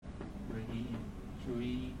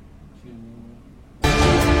3, 2. Audio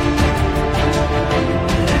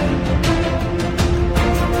Jungle.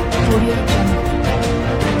 Audio Jungle.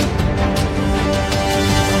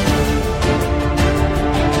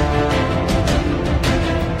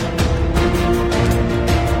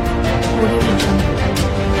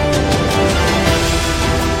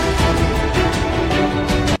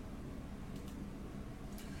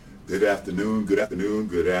 Good afternoon, good afternoon,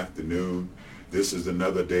 good afternoon. This is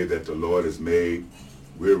another day that the Lord has made.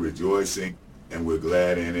 We're rejoicing and we're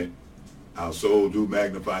glad in it. Our soul do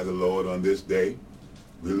magnify the Lord on this day.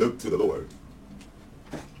 We look to the Lord.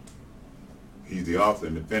 He's the author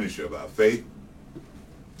and the finisher of our faith.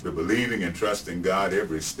 We're believing and trusting God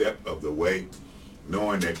every step of the way,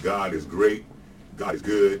 knowing that God is great, God is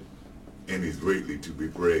good, and he's greatly to be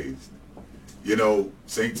praised. You know,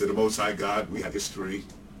 saints of the Most High God, we have history.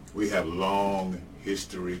 We have long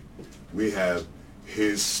history. We have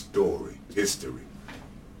his story, history.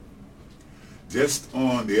 Just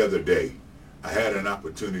on the other day, I had an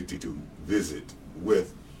opportunity to visit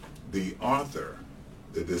with the author,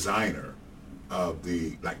 the designer of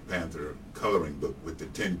the Black Panther coloring book with the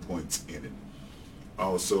 10 points in it.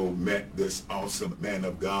 Also met this awesome man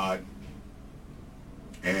of God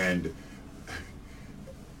and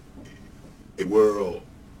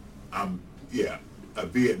a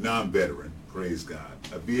Vietnam veteran, praise God,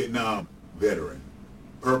 a Vietnam veteran,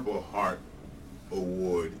 Purple Heart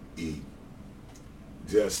awardee.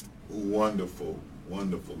 Just wonderful,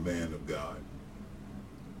 wonderful man of God.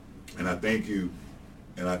 And I thank you,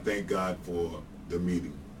 and I thank God for the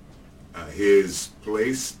meeting. His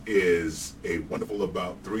place is a wonderful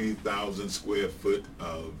about 3,000 square foot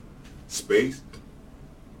of space.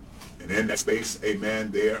 And in that space,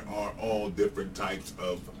 amen, there are all different types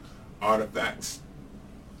of artifacts.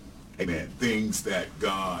 Amen. Things that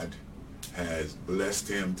God has blessed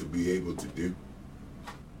him to be able to do.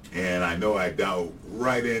 And I know I dove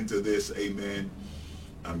right into this, amen.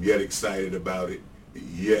 I'm yet excited about it,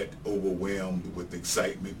 yet overwhelmed with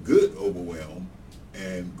excitement, good overwhelm,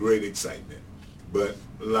 and great excitement. But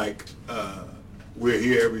like we're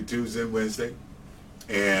here every Tuesday and Wednesday,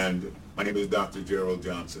 and my name is Dr. Gerald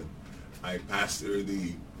Johnson. I pastor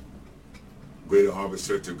the Greater Harvest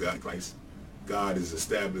Church of God in Christ. God has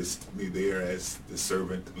established me there as the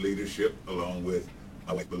servant leadership along with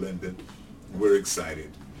my wife Belinda. We're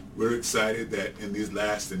excited. We're excited that in these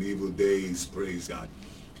last and evil days, praise God,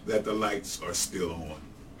 that the lights are still on.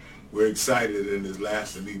 We're excited in these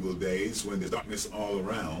last and evil days when there's darkness all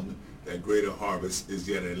around, that Greater Harvest is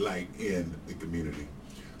yet a light in the community.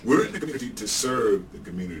 We're in the community to serve the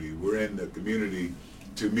community. We're in the community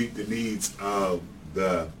to meet the needs of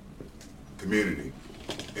the community.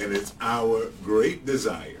 And it's our great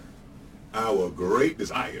desire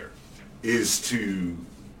is to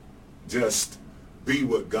just be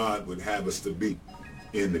what God would have us to be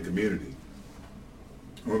in the community.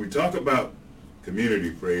 When we talk about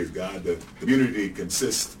community, praise God, the community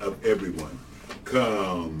consists of everyone.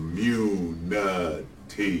 Community,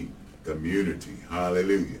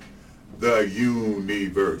 hallelujah. The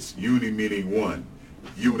universe, uni meaning one,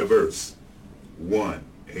 universe, one,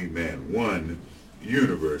 amen, one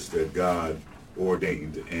universe that God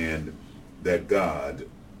ordained and that God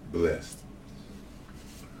blessed.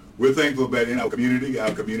 We're thankful that in our community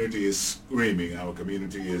is screaming, our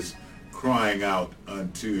community is crying out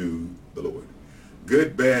unto the Lord.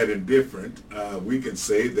 Good, bad, and different, we can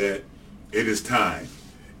say that it is time.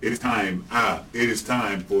 It is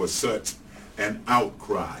time for such an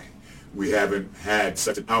outcry. We haven't had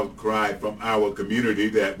such an outcry from our community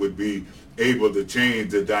that would be able to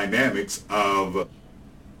change the dynamics of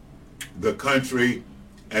the country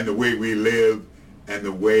and the way we live and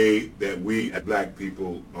the way that we as black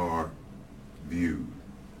people are viewed.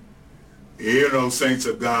 You know, saints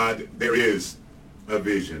of God, there is a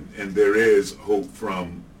vision and there is hope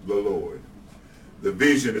from the Lord. The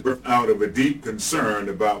vision is birthed out of a deep concern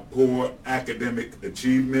about poor academic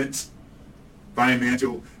achievements,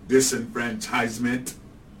 financial disenfranchisement,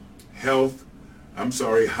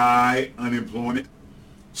 high unemployment,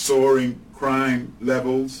 soaring crime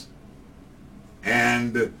levels,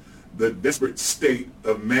 and the desperate state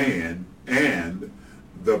of man and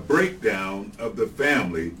the breakdown of the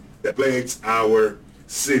family that plagues our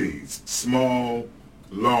cities, small,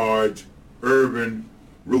 large, urban,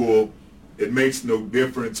 rural. It makes no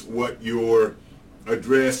difference what your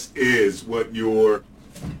address is, what your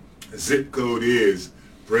zip code is.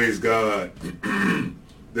 Praise God.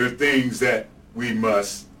 There are things that we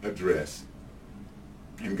must address.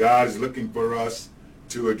 And God is looking for us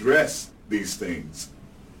to address these things.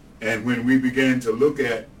 And when we begin to look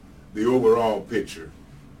at the overall picture,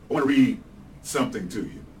 I want to read something to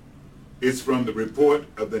you. It's from the report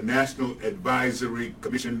of the National Advisory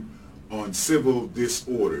Commission on Civil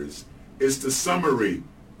Disorders. It's the summary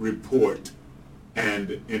report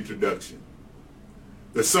and introduction.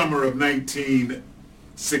 The summer of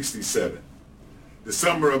 1967. The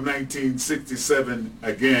summer of 1967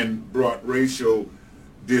 again brought racial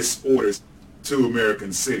disorders to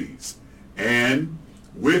American cities, and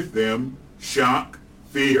with them shock,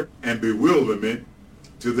 fear, and bewilderment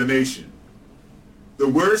to the nation. The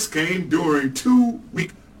worst came during a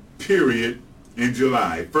 2-week period in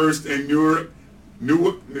July, first in Newark,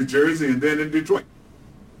 New Jersey, and then in Detroit.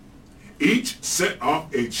 Each set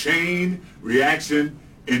off a chain reaction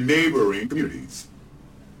in neighboring communities.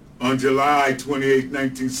 On July 28,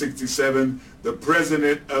 1967, the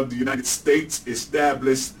President of the United States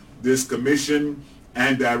established this commission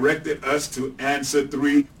and directed us to answer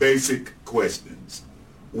 3 basic questions.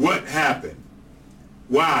 What happened?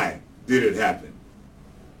 Why did it happen?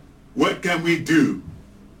 What can we do?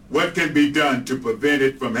 What can be done to prevent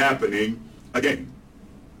it from happening again?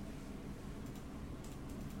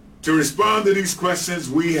 To respond to these questions,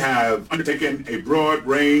 we have undertaken a broad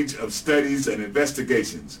range of studies and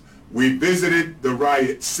investigations. We visited the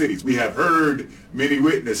riot cities. We have heard many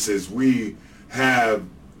witnesses. We have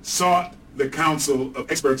sought the counsel of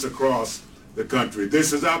experts across the country.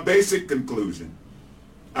 This is our basic conclusion.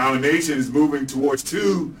 Our nation is moving towards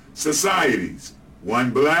 2 societies,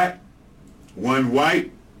 one black, one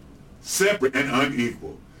white, separate and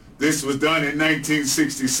unequal. This was done in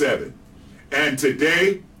 1967. And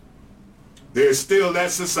today, there's still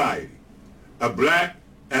that society, a black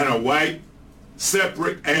and a white,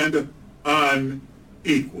 separate and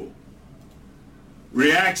unequal.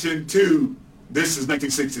 Reaction to this is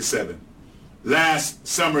 1967. Last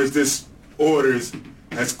summer's disorders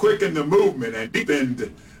has quickened the movement and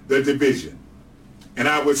deepened the division. And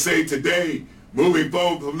I would say today, moving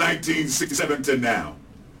forward from 1967 to now,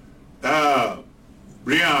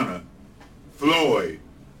 Breonna, Floyd,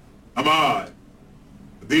 Ahmaud,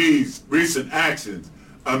 these recent actions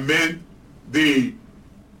amend the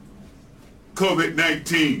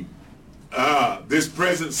COVID-19, this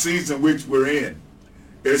present season which we're in,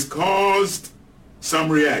 has caused some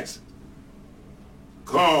reaction.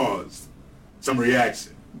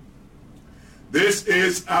 This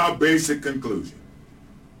is our basic conclusion.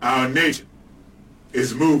 Our nation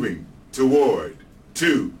is moving toward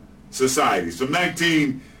 2 societies. From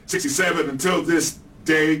 1967 until this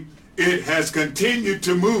day, it has continued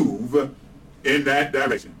to move in that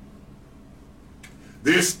direction.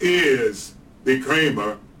 This is the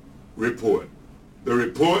Kramer Report, the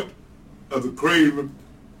report of the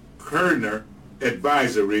Kerner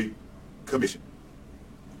Advisory Commission.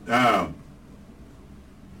 Now,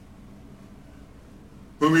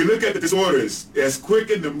 when we look at the disorders as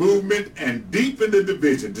quickened the movement and deepened the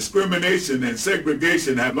division, discrimination and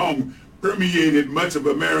segregation have long permeated much of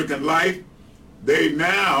American life. They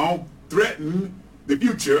now threaten the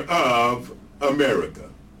future of America.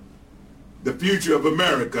 The future of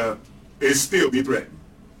America is still being threatened.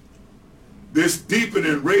 This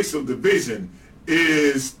deepening racial division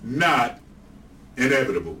is not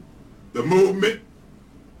inevitable. The movement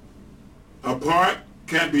apart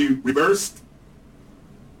can be reversed.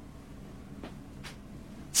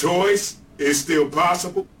 Choice is still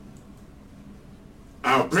possible.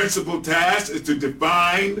 Our principal task is to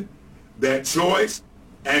define that choice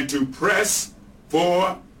and to press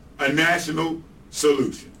for a national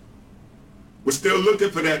solution. We're still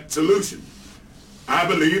looking for that solution. I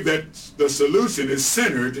believe that the solution is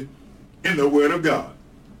centered in the Word of God.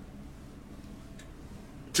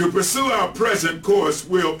 To pursue our present course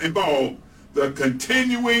will involve the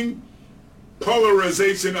continuing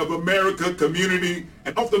polarization of American community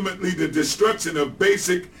and ultimately the destruction of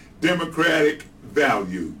basic democratic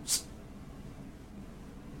values.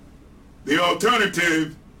 The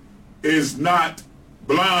alternative is not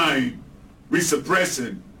blind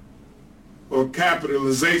repression or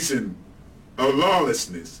capitalization of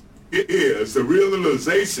lawlessness. It is the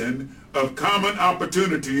realization of common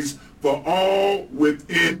opportunities for all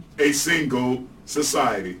within a single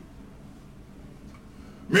society.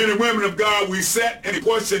 Men and women of God, we sat in a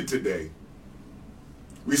portion today.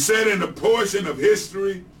 We sat in a portion of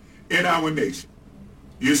history in our nation.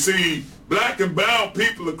 You see, black and brown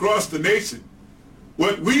people across the nation,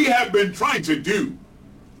 what we have been trying to do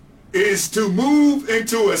is to move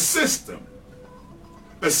into a system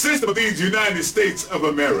of these United States of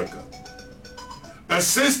America, a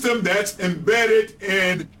system that's embedded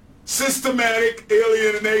in systematic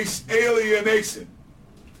alienation.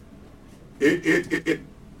 It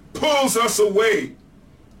pulls us away,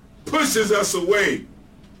 pushes us away,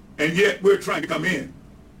 and yet we're trying to come in.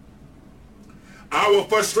 Our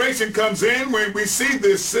frustration comes in when we see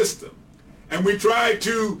this system and we try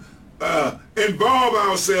to involve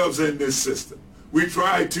ourselves in this system. We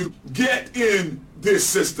try to get in this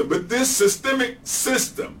system, but this systemic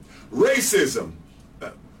system, racism,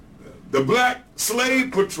 the black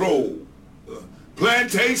slave patrol,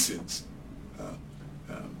 plantations,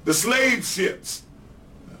 the slave ships,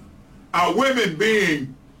 our women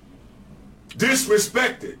being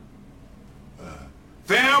disrespected,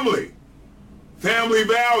 family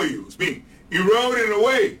values being eroded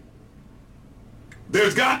away.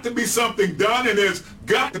 There's got to be something done, and there's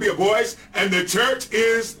got to be a voice, and the church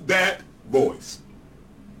is that voice.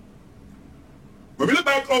 When we look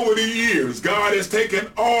back over the years, God has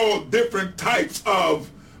taken all different types of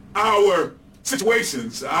our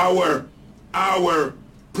situations, our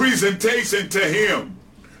presentation to him,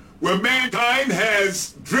 where mankind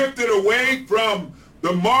has drifted away from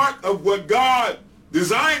the mark of what God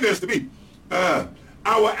designed us to be.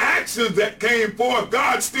 Our actions that came forth,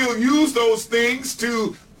 God still used those things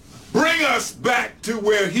to bring us back to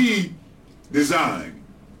where he designed.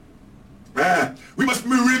 We must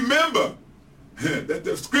remember that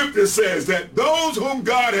the scripture says that those whom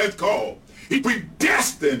God has called, he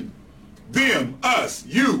predestined them, us,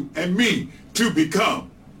 you, and me, to become.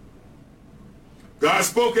 God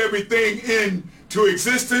spoke everything into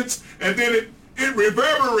existence, and then it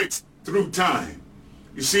reverberates through time.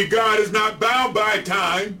 You see, God is not bound by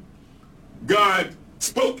time. God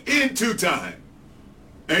spoke into time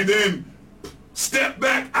and then stepped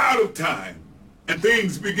back out of time, and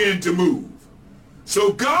things begin to move.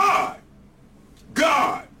 So God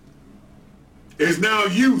is now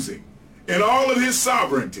using, in all of his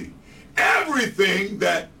sovereignty, everything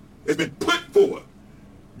that has been put forth.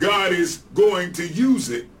 God is going to use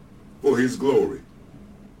it for his glory.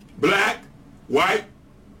 Black, white,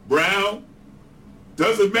 brown,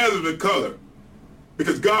 doesn't matter the color,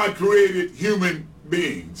 because God created human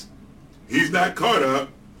beings. He's not caught up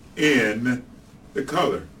in the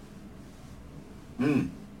color.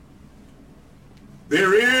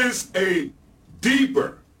 There is a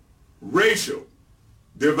deeper racial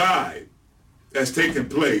divide that's taken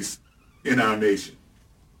place in our nation.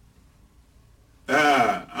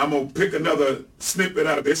 I'm going to pick another snippet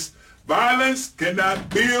out of this. Violence cannot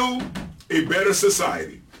build a better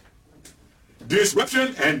society.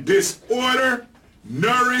 Disruption and disorder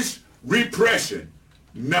nourish repression,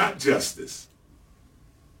 not justice.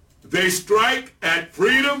 They strike at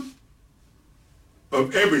freedom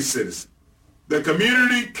of every citizen. The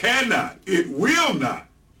community cannot, it will not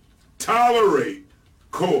tolerate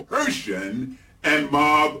coercion and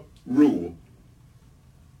mob rule.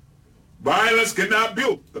 Violence cannot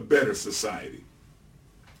build a better society.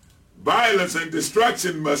 Violence and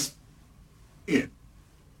destruction must end.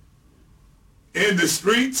 In the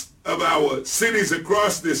streets of our cities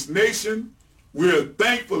across this nation, we're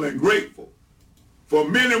thankful and grateful for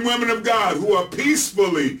men and women of God who are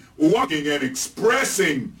peacefully walking and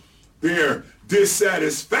expressing their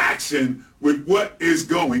dissatisfaction with what is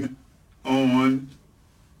going on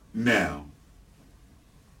now.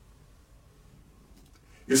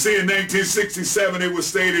 You see, in 1967, it was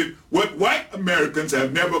stated, what white Americans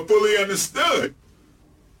have never fully understood,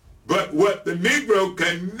 but what the Negro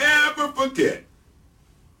can never forget,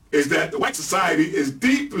 is that the white society is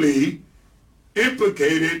deeply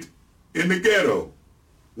implicated in the ghetto.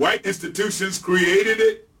 White institutions created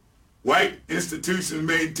it, white institutions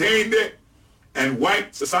maintained it, and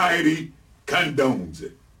white society condones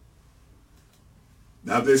it.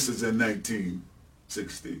 Now this is in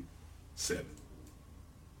 1967.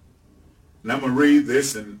 And I'm going to read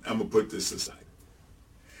this and I'm going to put this aside.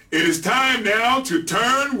 It is time now to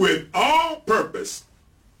turn with all purpose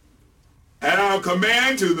at our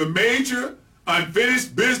command to the major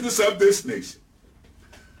unfinished business of this nation.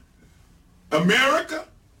 America,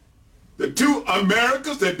 the two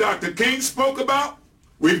Americas that Dr. King spoke about,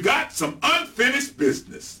 we've got some unfinished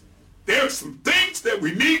business. There are some things that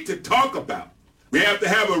we need to talk about. We have to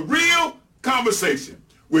have a real conversation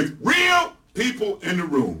with real people in the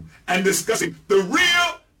room and discussing the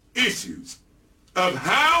real issues of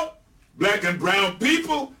how black and brown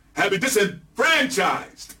people have been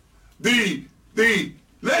disenfranchised. The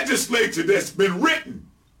legislature that's been written,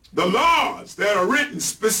 the laws that are written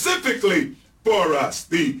specifically for us,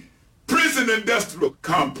 the prison industrial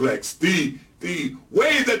complex, the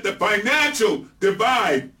way that the financial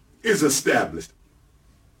divide is established.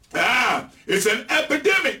 It's an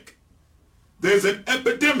epidemic. There's an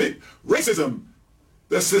epidemic. Racism,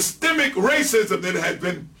 the systemic racism that has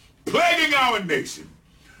been plaguing our nation,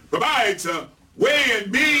 provides a way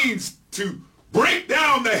and means to break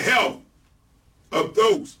down the health of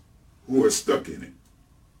those who are stuck in it.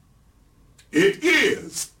 It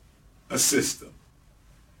is a system.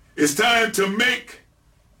 It's time to make,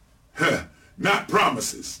 not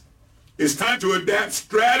promises. It's time to adapt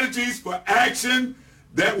strategies for action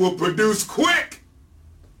that will produce quick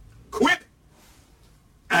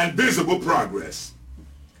and visible progress.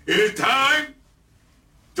 It is time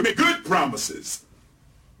to make good promises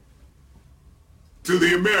to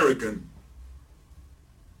the American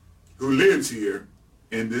who lives here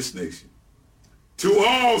in this nation. To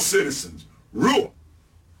all citizens, rural,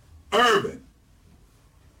 urban,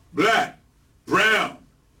 black, brown,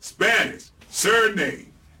 Spanish, Suriname,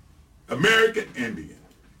 American Indian,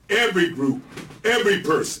 every group, every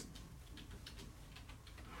person.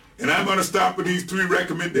 And I'm going to stop with these 3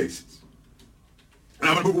 recommendations. And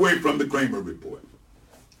I'm going to move away from the Kramer report.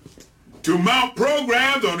 To mount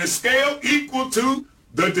programs on a scale equal to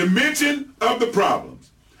the dimension of the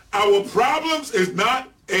problems. Our problems is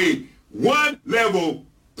not a one-level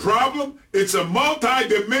problem. It's a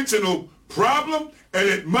multi-dimensional problem, and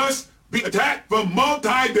it must be attacked from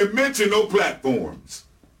multi-dimensional platforms.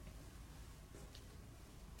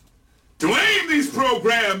 To aim these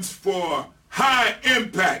programs for high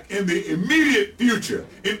impact in the immediate future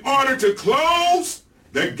in order to close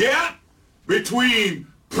the gap between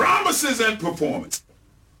promises and performance.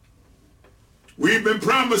 We've been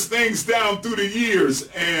promised things down through the years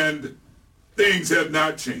and things have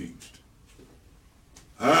not changed.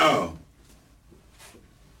 How?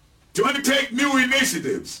 To undertake new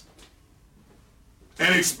initiatives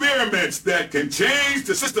and experiments that can change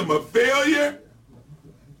the system of failure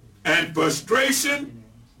and frustration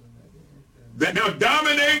that now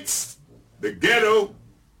dominates the ghetto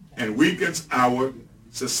and weakens our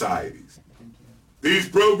societies. These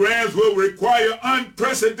programs will require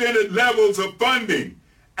unprecedented levels of funding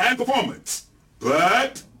and performance,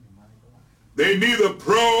 but they neither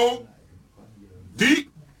probe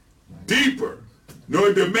deeper,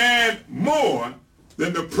 nor demand more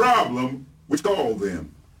than the problem which called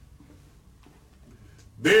them.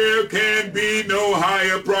 There can be no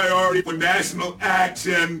higher priority for national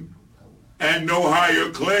action and no higher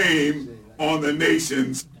claim on the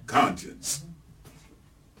nation's conscience.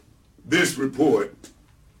 This report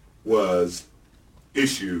was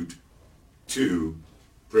issued to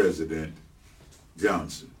President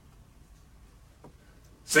Johnson.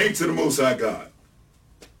 Saints of the Most High God,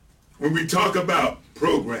 when we talk about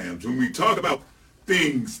programs, when we talk about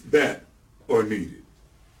things that are needed,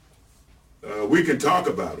 we can talk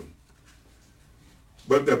about them.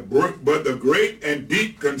 But the great and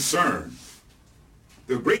deep concern,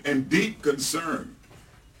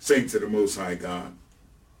 saints of the Most High God,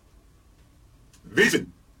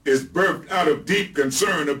 vision is birthed out of deep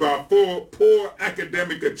concern about poor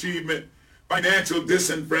academic achievement, financial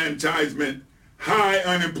disenfranchisement, high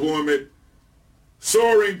unemployment,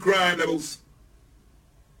 soaring crime levels,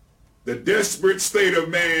 the desperate state of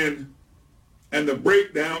man, and the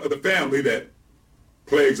breakdown of the family that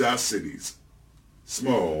plagues our cities,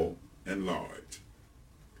 small and large.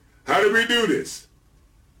 How do we do this?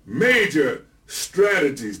 Major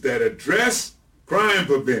strategies that address crime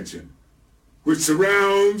prevention, which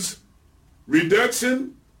surrounds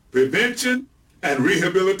reduction, prevention, and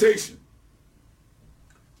rehabilitation.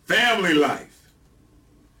 Family life,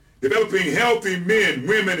 developing healthy men,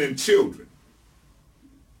 women, and children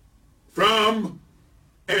from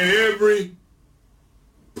every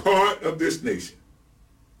part of this nation.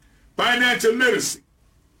 Financial literacy,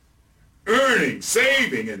 earning,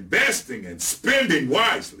 saving, investing, and spending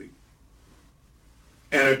wisely.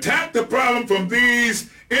 And attack the problem from these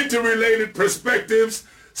interrelated perspectives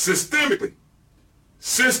systematically.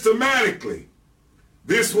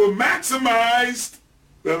 This will maximize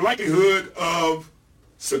the likelihood of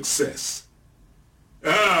success. In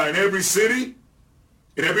every city,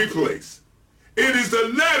 in every place. It is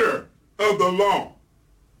the letter of the law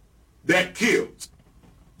that kills.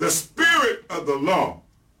 The spirit of the law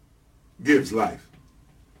gives life.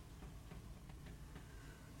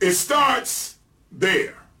 It starts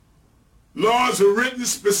there. Laws are written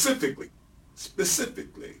specifically.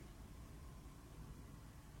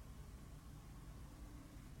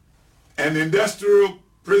 An industrial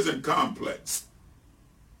prison complex.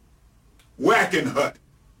 Wackenhut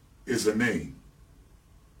is the name.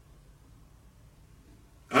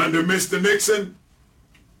 Under Mr. Nixon,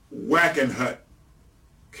 Wackenhut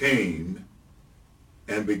came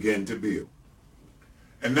and began to build.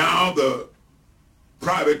 And now the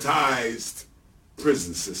privatized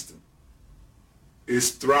prison system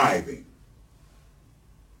is thriving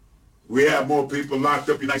We have more people locked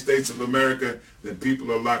up in the United States of America than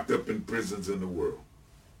people are locked up in prisons in the world.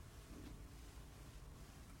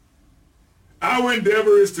 Our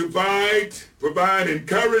endeavor is to provide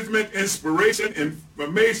encouragement, inspiration,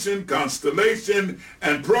 information, constellation,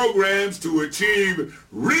 and programs to achieve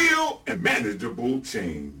real and manageable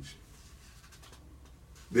change.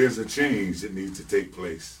 There's a change that needs to take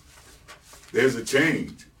place. There's a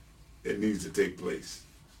change that needs to take place.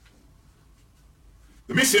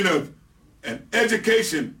 The mission of an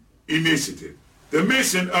education initiative, the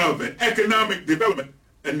mission of an economic development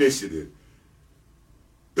initiative,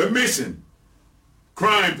 the mission,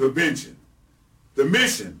 crime prevention, the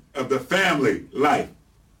mission of the Family Life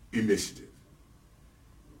Initiative.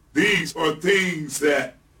 These are things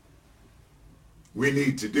that we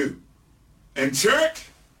need to do. And church,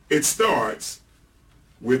 it starts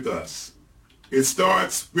with us. It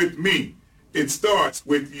starts with me. It starts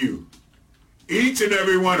with you. Each and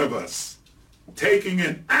every one of us taking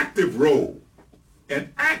an active role,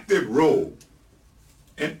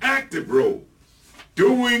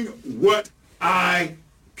 doing what I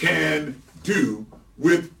can do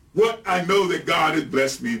with what I know that God has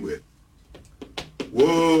blessed me with.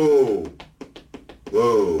 Whoa.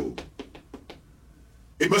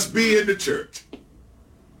 It must be in the church.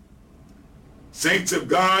 Saints of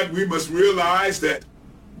God, we must realize that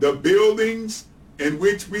the buildings in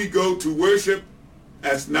which we go to worship,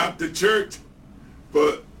 that's not the church,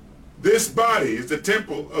 but this body is the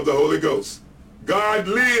temple of the Holy Ghost. God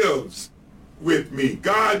lives with me.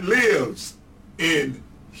 God lives in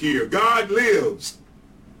here. God lives.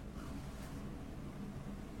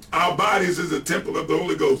 Our bodies is a temple of the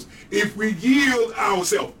Holy Ghost. If we yield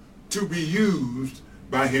ourselves to be used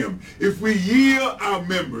by him, if we yield our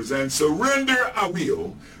members and surrender our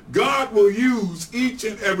will, God will use each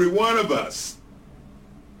and every one of us.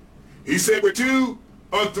 He said, where two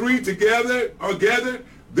or three together are gathered,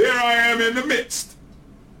 there I am in the midst.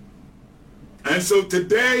 And so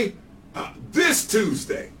today, this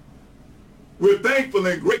Tuesday, we're thankful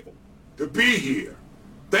and grateful to be here.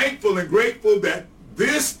 Thankful and grateful that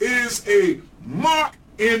this is a mark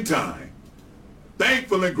in time.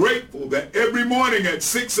 Thankful and grateful that every morning at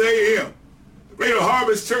 6 a.m., the Greater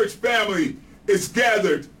Harvest Church family is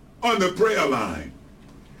gathered on the prayer line.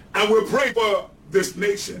 And we're praying for this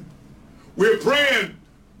nation. We're praying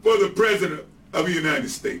for the President of the United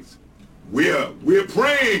States. We're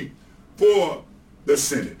praying for the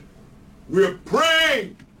Senate. We're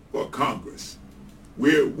praying for Congress.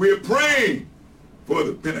 We're praying for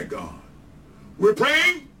the Pentagon. We're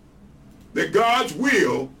praying that God's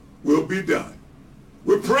will be done.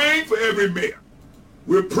 We're praying for every mayor.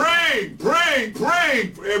 We're praying for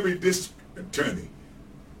every district attorney.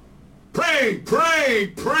 Praying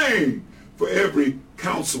for every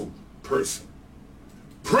council person.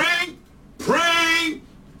 Praying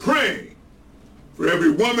for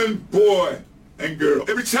every woman, boy, and girl,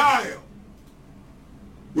 every child.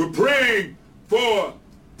 We're praying for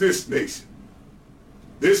this nation.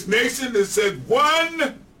 This nation that said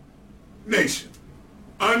one nation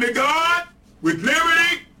under God with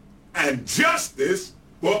liberty and justice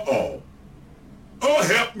for all. Oh,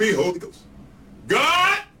 help me, Holy Ghost.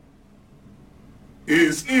 God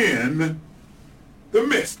is in the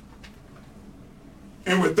midst.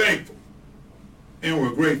 And we're thankful. And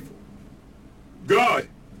we're grateful. God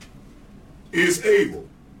is able.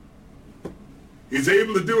 He's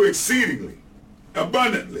able to do exceedingly,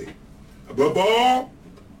 abundantly, above all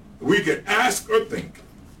we can ask or think.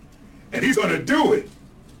 And he's going to do it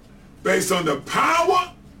based on the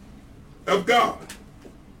power of God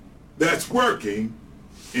that's working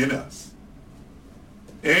in us.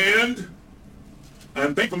 And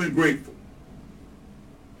I'm thankful and grateful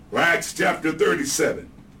for Acts chapter 37.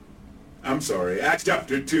 Acts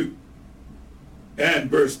chapter 2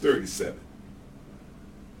 and verse 37.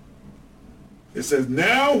 It says,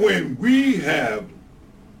 now when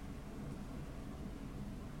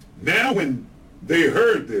they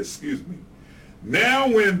heard this,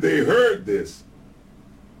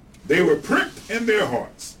 they were pricked in their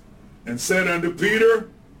hearts and said unto Peter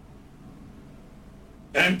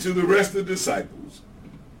and to the rest of the disciples,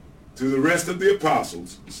 to the rest of the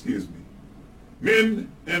apostles, men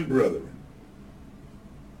and brethren,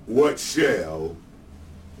 what shall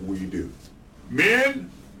we do? Men,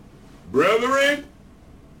 brethren,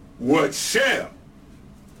 what shall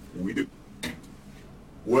we do?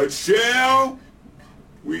 What shall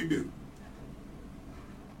we do?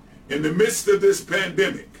 In the midst of this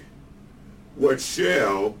pandemic, what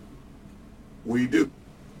shall we do?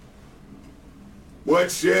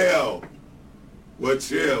 What shall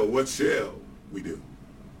we do?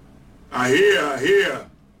 I hear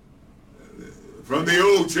from the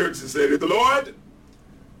old church and said, if the Lord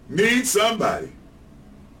needs somebody,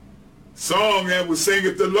 song that was sing,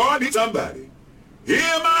 if the Lord needs somebody,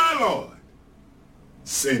 hear my Lord,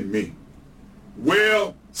 send me.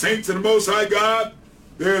 Well, saints of the Most High God,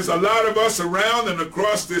 there's a lot of us around and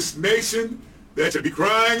across this nation that should be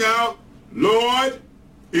crying out, Lord,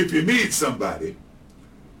 if you need somebody,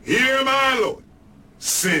 hear my Lord,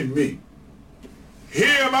 send me.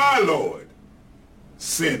 Hear my Lord,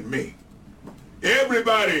 send me.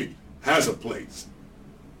 Everybody has a place.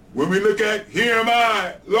 When we look at, hear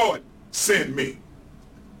my Lord, send me.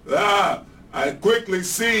 I quickly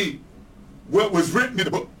see what was written in the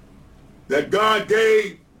book, that God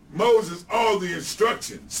gave Moses all the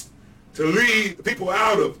instructions to lead the people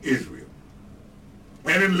out of Israel.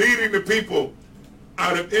 And in leading the people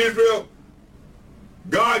out of Israel,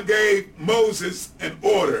 God gave Moses an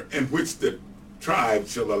order in which the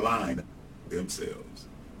tribes shall align themselves.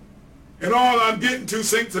 And all I'm getting to,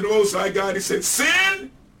 saints of the Most High God, he said,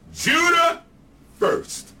 send Judah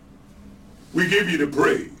first. We give you the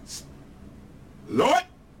praise. Lord,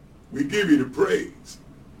 we give you the praise.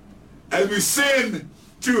 As we send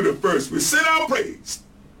Judah first, we send our praise.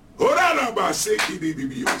 We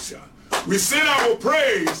send our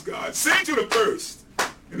praise, God. Send Judah first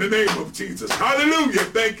in the name of Jesus. Hallelujah.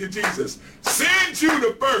 Thank you, Jesus. Send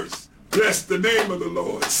Judah first. Bless the name of the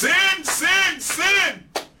Lord. Send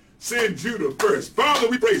Judah first. Father,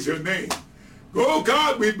 we praise your name. Oh,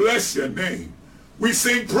 God, we bless your name. We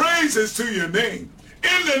sing praises to your name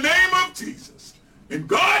in the name of Jesus. And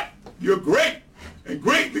God, you're great and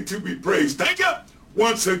greatly to be praised. Thank you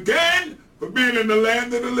once again for being in the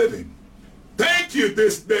land of the living. Thank you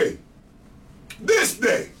this day,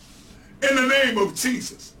 in the name of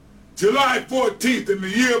Jesus, July 14th in the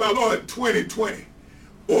year of our Lord 2020.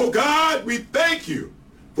 Oh God, we thank you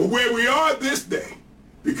for where we are this day,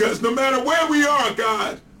 because no matter where we are,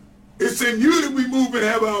 God, it's in you that we move and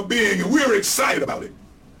have our being, and we're excited about it.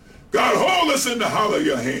 God, hold us in the hollow of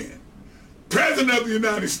your hand. President of the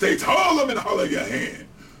United States, hold them in the hollow of your hand.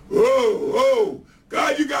 Oh,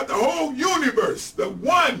 God, you got the whole universe, the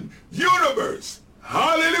one universe.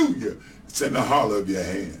 Hallelujah. It's in the hollow of your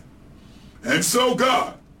hand. And so,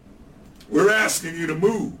 God, we're asking you to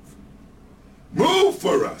move. Move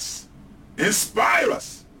for us. Inspire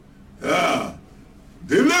us.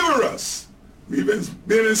 Deliver us. We've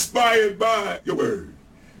been inspired by your word.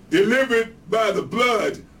 Delivered by the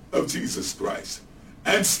blood of Jesus Christ.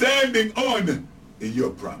 And standing on in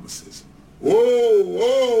your promises.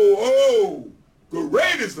 Oh,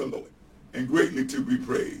 great is the Lord, and greatly to be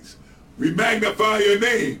praised. We magnify your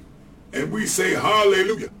name, and we say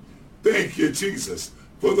hallelujah. Thank you, Jesus,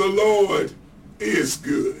 for the Lord is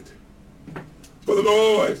good. For the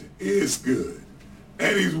Lord is good,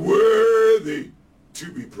 and he's worthy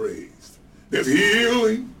to be praised. There's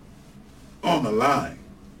healing on the line.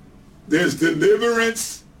 There's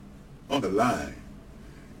deliverance on the line.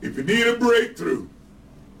 If you need a breakthrough,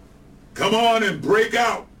 come on and break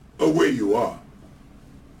out of where you are.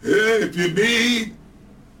 If you need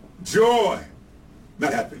joy,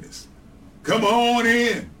 not happiness, come on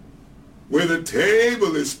in where the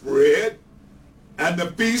table is spread and the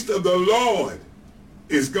feast of the Lord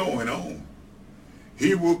is going on.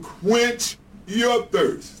 He will quench your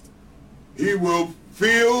thirst. He will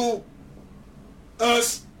fill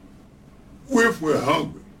us if we're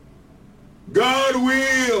hungry. God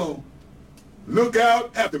will look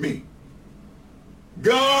out after me.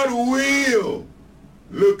 God will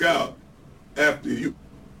look out after you.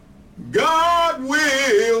 God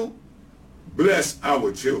will bless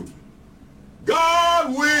our children.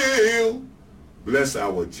 God will bless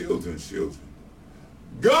our children's children.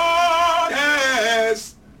 God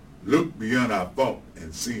has looked beyond our fault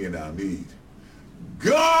and seen our need.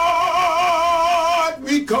 God,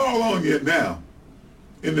 we call on you now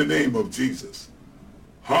in the name of Jesus.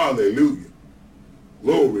 Hallelujah.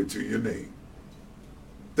 Glory to your name.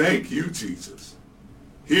 Thank you, Jesus.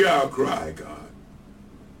 Hear our cry, God.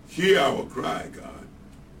 Hear our cry, God.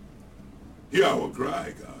 Hear our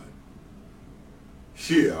cry, God.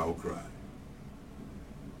 Hear our cry.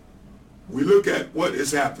 We look at what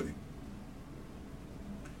is happening.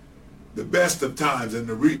 The best of times and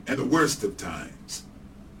the worst of times.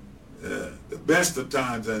 The best of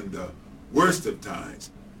times and the worst of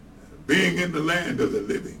times. Being in the land of the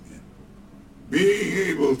living. And being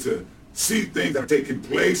able to see things that are taking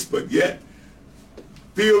place, but yet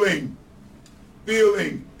feeling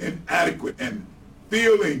inadequate and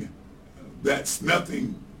feeling that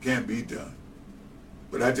nothing can be done.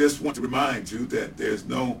 But I just want to remind you that there's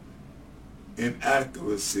no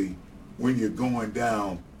inadequacy when you're going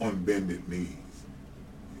down on bended knees.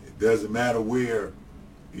 Doesn't matter where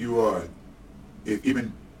you are. If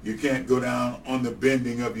even you can't go down on the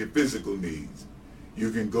bending of your physical needs,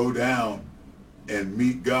 you can go down and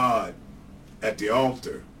meet God at the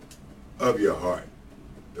altar of your heart.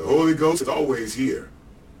 The Holy Ghost is always here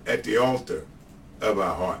at the altar of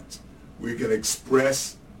our hearts. We can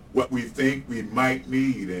express what we think we might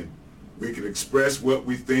need, and we can express what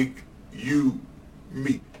we think you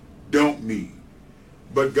don't need.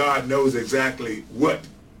 But God knows exactly what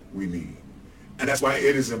we need. And that's why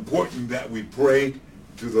it is important that we pray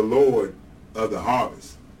to the Lord of the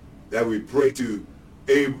harvest, that we pray to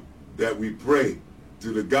the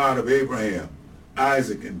God of Abraham,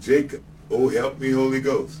 Isaac, and Jacob. Oh, help me, Holy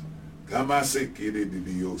Ghost. Thank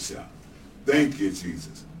you,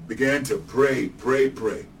 Jesus. Begin to pray,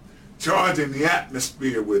 pray. Charging the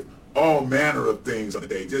atmosphere with all manner of things on the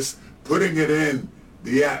day. Just putting it in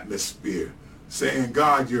the atmosphere. Saying,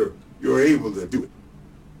 God, you're able to do it.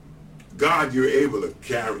 God, you're able to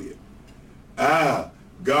carry it.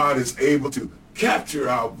 God is able to capture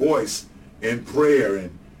our voice in prayer,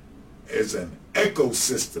 and as an echo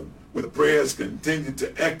system where the prayers continue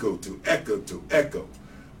to echo, to echo, to echo.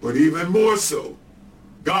 But even more so,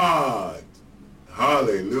 God,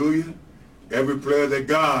 hallelujah, every prayer that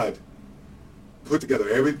God put together,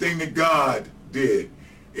 everything that God did,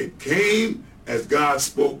 it came as God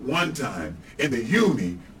spoke one time in the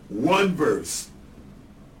one verse,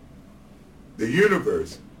 the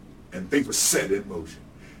universe, and things were set in motion.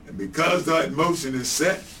 And because that motion is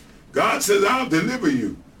set, God says, I'll deliver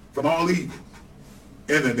you from all evil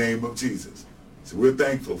in the name of Jesus. So we're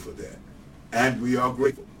thankful for that. And we are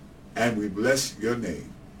grateful. And we bless your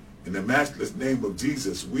name. In the matchless name of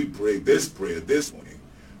Jesus, we pray this prayer this morning.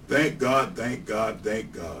 Thank God, thank God,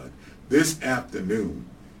 thank God. This afternoon.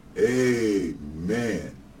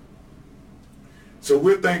 Amen. So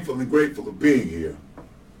we're thankful and grateful for being here.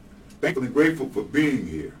 Thankful and grateful for being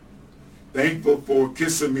here. Thankful for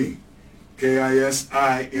Kisame, KISIME.com.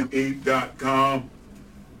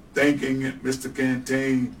 Thanking Mr.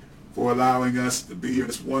 Cantain for allowing us to be in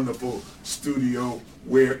this wonderful studio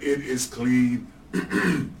where it is clean,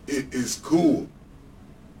 it is cool.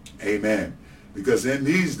 Amen. Because in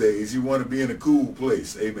these days, you want to be in a cool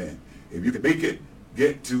place. Amen. If you can make it,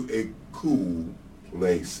 get to a cool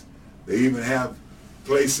place. They even have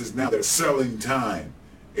places now that are selling time.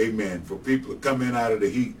 Amen. For people to come in out of the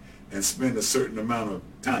heat and spend a certain amount of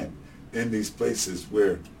time in these places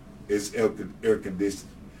where it's air conditioned.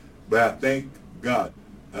 But I thank God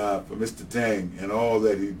for Mr. Tang and all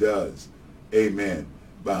that he does. Amen.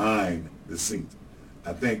 Behind the scenes.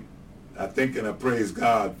 I think and I praise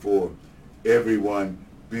God for everyone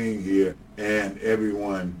being here and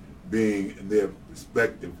everyone being in their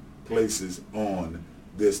respective places on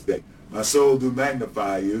this day. My soul do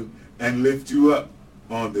magnify you and lift you up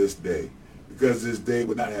on this day, because this day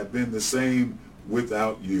would not have been the same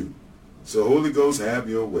without you. So Holy Ghost, have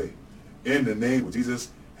your way. In the name of Jesus,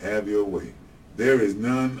 have your way. There is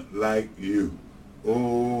none like you.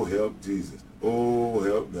 Oh, help Jesus. Oh,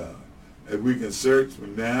 help God. And we can search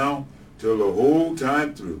from now till the whole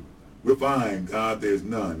time through. We'll find, God, there's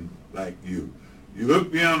none like you. You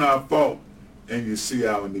look beyond our fault and you see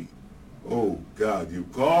our need. Oh, God, you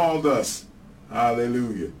called us,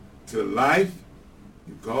 hallelujah, to life.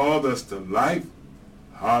 You called us to life.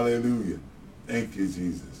 Hallelujah. Thank you,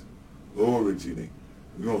 Jesus. Glory to you.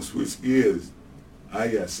 We're going to switch gears. We're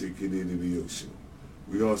going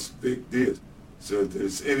to speak this. So if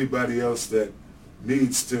there's anybody else that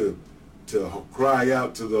needs to cry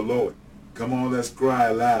out to the Lord, come on, let's cry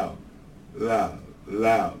loud, loud,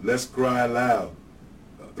 loud. Let's cry loud.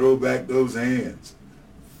 Throw back those hands.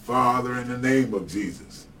 Father, in the name of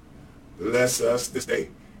Jesus, bless us this day.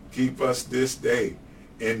 Keep us this day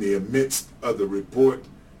in the midst of the report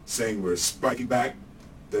saying we're spiking back.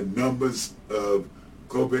 The numbers of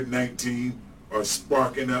COVID-19 are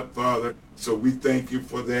sparking up, Father. So we thank you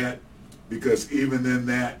for that, because even in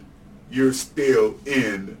that, you're still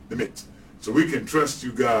in the midst. So we can trust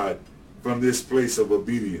you, God, from this place of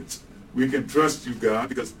obedience. We can trust you, God,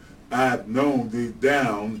 because I've known thee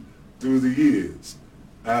down through the years.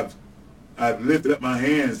 I've lifted up my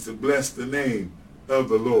hands to bless the name of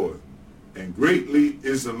the Lord. And greatly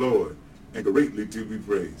is the Lord, and greatly to be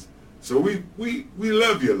praised. So we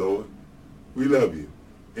love you, Lord. We love you.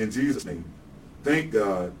 In Jesus' name, thank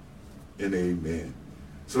God and amen.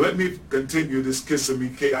 So let me continue this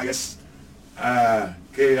Kisame,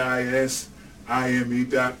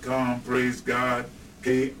 KISIME.com. Praise God.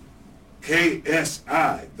 KSI.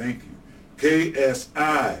 Thank you.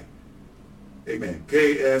 KSI. Amen.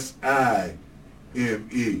 KSIME.com.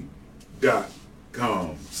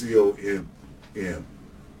 COM.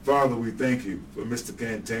 Father, we thank you for Mr.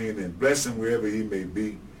 Cantain and bless him wherever he may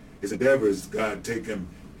be. His endeavors, God, take him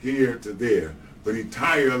here to there, but he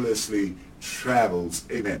tirelessly travels,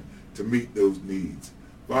 amen, to meet those needs.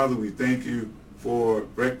 Father, we thank you for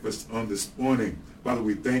breakfast on this morning. Father,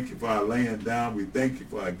 we thank you for our laying down. We thank you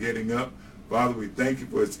for our getting up. Father, we thank you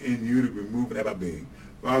for it's in you to remove our being.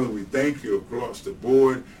 Father, we thank you across the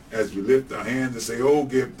board as we lift our hands and say, oh,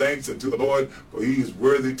 give thanks unto the Lord, for he is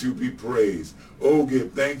worthy to be praised. Oh,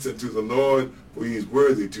 give thanks unto the Lord, for he is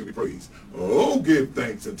worthy to be praised. Oh, give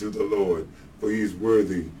thanks unto the Lord, for he is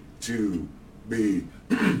worthy to be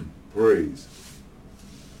praised.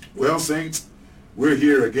 Well, saints, we're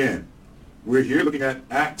here again. We're here looking at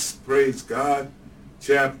Acts, praise God,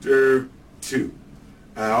 chapter 2.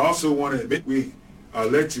 I also want to admit,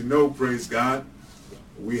 let you know, praise God,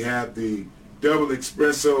 we have the double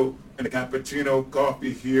espresso and the cappuccino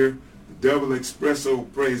coffee here. The double espresso,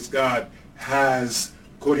 praise God, has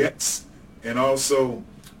Codex and also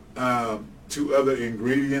 2 other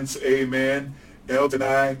ingredients, amen.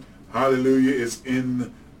 L-Tenai, hallelujah, is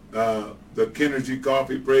in the Kenergy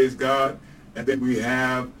coffee, praise God. And then we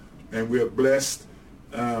have, and we're blessed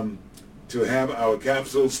to have our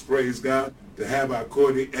capsules, praise God, to have our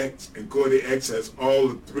Cordy-X, and Cordy-X has all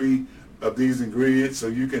the 3 of these ingredients, so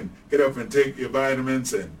you can get up and take your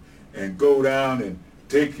vitamins and go down and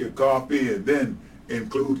take your coffee and then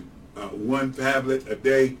include 1 tablet a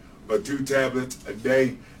day or 2 tablets a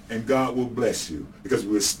day, and God will bless you because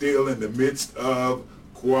we're still in the midst of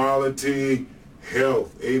quality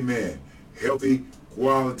health. Amen. Healthy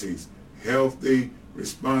qualities, healthy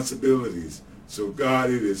responsibilities. So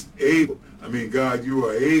God, it is able, God, you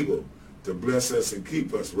are able to bless us and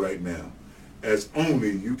keep us right now as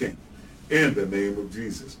only you can, in the name of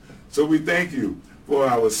Jesus. So we thank you for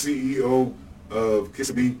our CEO of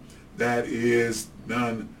Kissimmee. That is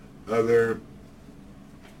none other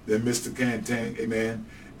than Mr. Cantain, amen.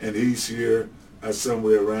 And he's here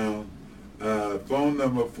somewhere around. Phone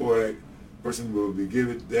number for that person will be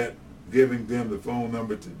giving them the phone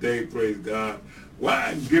number today, praise God.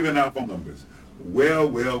 Why giving out phone numbers? Well.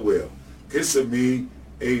 Kissimmee,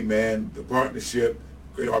 amen, the partnership,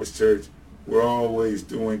 Great Harvest Church, we're always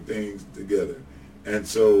doing things together. And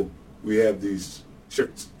so we have these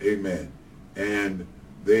shirts, amen, and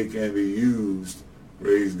they can be used,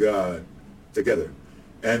 praise God, together.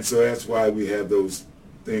 And so that's why we have those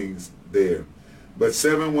things there. But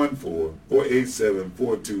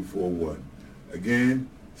 714-487-4241. Again,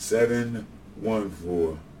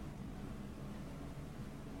 714.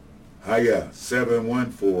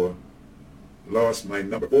 714. Lost my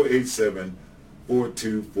number.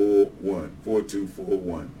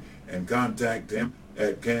 487-4241. And contact him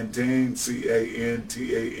at Cantain,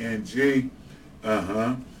 CANTANG,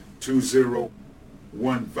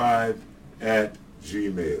 2015 at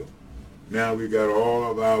Gmail. Now we got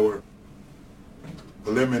all of our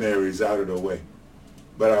preliminaries out of the way.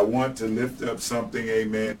 But I want to lift up something,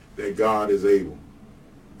 amen, that God is able.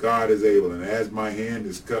 God is able. And as my hand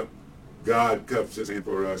is cupped, God cups his hand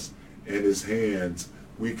for us, and his hands,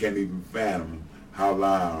 we can't even fathom how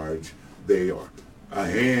large they are. A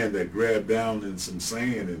hand that grabbed down in some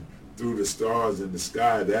sand and threw the stars in the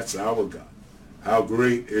sky, that's our God. How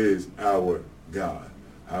great is our God?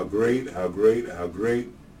 How great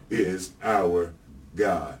is our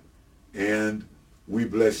God? And we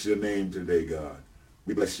bless your name today, God.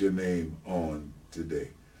 We bless your name on today.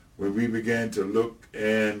 When we began to look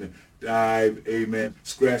and dive, amen,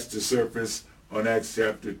 scratch the surface on Acts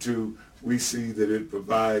chapter 2, we see that it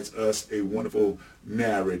provides us a wonderful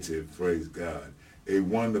narrative, praise God. A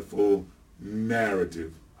wonderful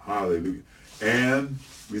narrative, hallelujah. And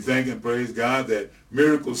we thank and praise God that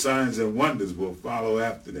miracle signs and wonders will follow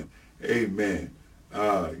after them. Amen.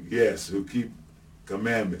 Yes, who keep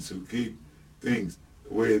commandments, who keep things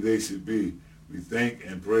the way they should be. We thank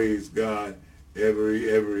and praise God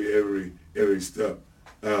every step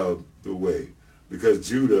of the way. Because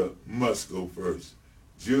Judah must go first.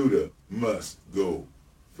 Judah must go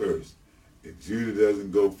first. If Judah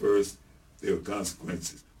doesn't go first, there are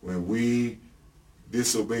consequences. When we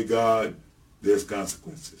disobey God, there's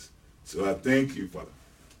consequences. So I thank you, Father.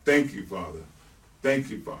 Thank you, Father. Thank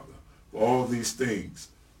you, Father, for all these things,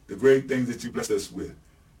 the great things that you blessed us with.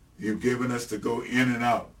 You've given us to go in and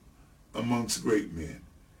out amongst great men.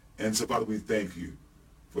 And so, Father, we thank you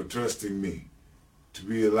for trusting me to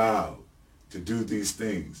be allowed to do these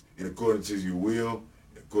things in accordance to your will,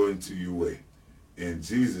 according to your way. In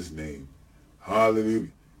Jesus' name, hallelujah.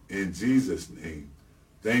 In Jesus' name,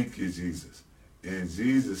 thank you, Jesus. In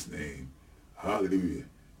Jesus' name, hallelujah.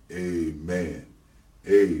 Amen.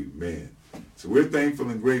 Amen. So we're thankful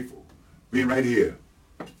and grateful being right here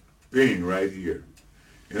being right here.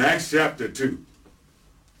 In Acts chapter 2,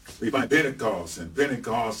 we find Pentecost, and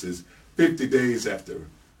Pentecost is 50 days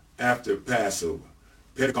after Passover.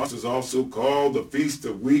 Pentecost is also called the Feast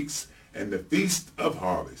of Weeks and the Feast of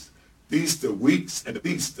Harvest. Feast of Weeks and the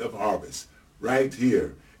Feast of Harvest. Right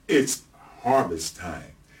here, it's harvest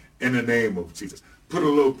time in the name of Jesus. Put a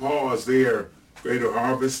little pause there, Greater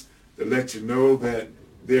Harvest, to let you know that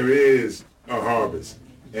there is a harvest,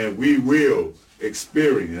 and we will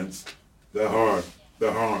experience the harvest.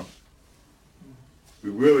 We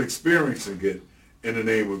will experience it in the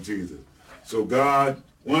name of Jesus. So God,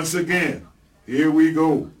 once again, here we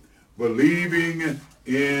go, believing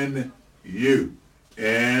in you,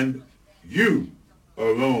 and you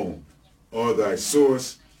alone are thy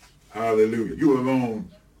source. Hallelujah. You alone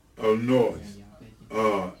are north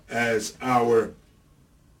as our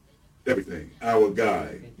everything, our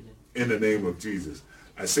guide, in the name of Jesus.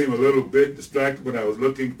 I seem a little bit distracted when I was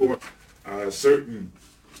looking for a certain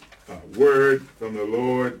word from the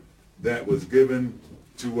Lord that was given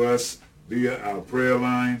to us via our prayer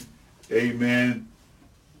line. Amen.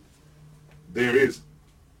 There is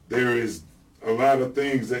a lot of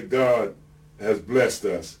things that God has blessed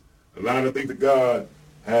us. A lot of things that God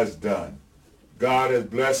has done. God has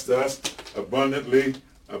blessed us abundantly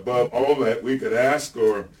above all that we could ask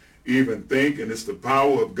or even think, and it's the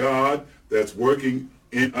power of God that's working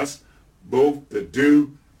in us, both to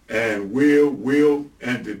do and will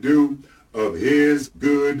and to do of his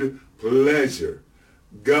good pleasure.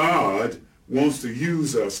 God wants to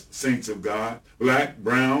use us, saints of God, black,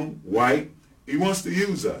 brown, white. He wants to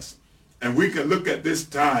use us. And we can look at this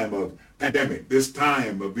time of pandemic, this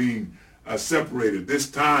time of being separated, this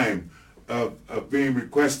time of being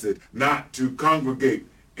requested not to congregate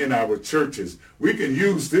in our churches. We can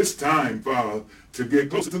use this time, Father, to get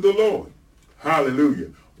closer to the Lord. Hallelujah.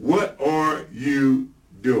 What are you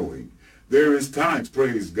doing? There is times,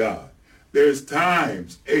 praise God. There's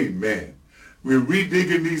times, amen, we're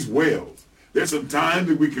redigging these wells. There's some time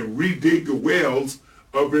that we can redig the wells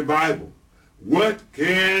of revival. What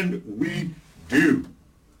can we do?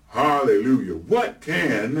 Hallelujah. What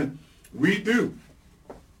can we do?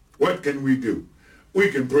 What can we do?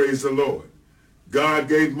 We can praise the Lord. God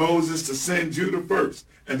gave Moses to send Judah first,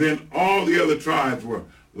 and then all the other tribes were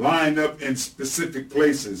lined up in specific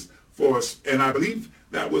places for us, and I believe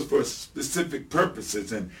that was for specific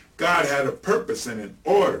purposes, and God had a purpose and an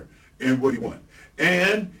order in what he wanted.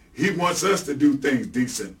 And he wants us to do things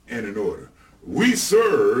decent and in order. We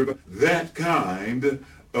serve that kind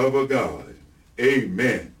of a God.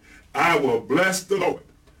 Amen. I will bless the Lord,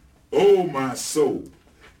 O my soul,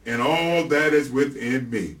 and all that is within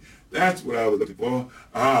me. That's what I was looking for.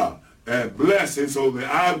 And bless his holy name.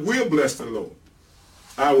 I will bless the Lord.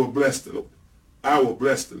 I will bless the Lord. I will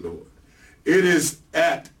bless the Lord. It is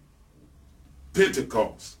at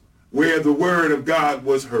Pentecost where the word of God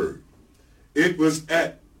was heard. It was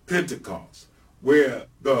at Pentecost where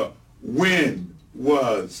the wind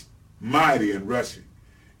was mighty and rushing.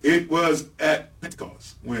 It was at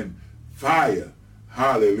Pentecost when fire,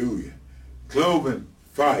 hallelujah, cloven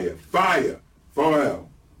fire fell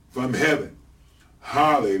from heaven.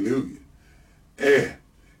 Hallelujah.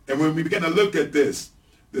 And when we begin to look at this,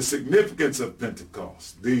 the significance of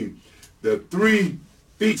Pentecost, the three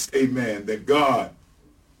feasts, amen, that God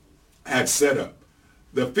had set up.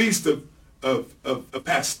 The feast of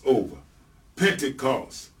Passover,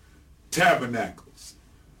 Pentecost, Tabernacles,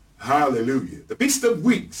 hallelujah. The Feast of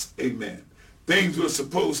Weeks, amen. Things were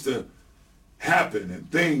supposed to happen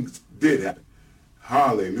and things did happen.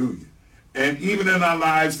 Hallelujah. And even in our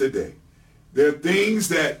lives today, there are things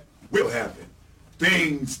that will happen,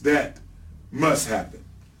 things that must happen.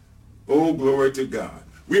 Oh, glory to God.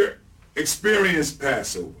 We're experienced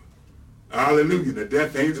Passover. Hallelujah. The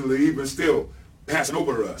death angel is even still passing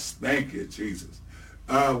over us. Thank you, Jesus.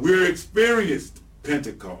 We're experienced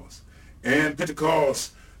Pentecost. And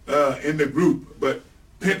Pentecost in the group, but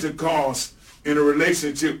Pentecost in a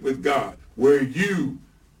relationship with God, where you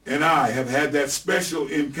and I have had that special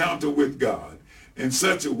encounter with God in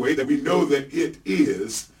such a way that we know that it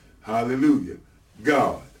is, hallelujah,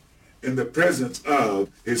 God in the presence of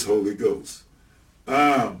his Holy Ghost.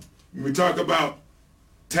 When we talk about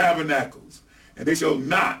tabernacles, and they shall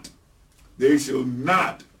not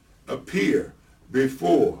appear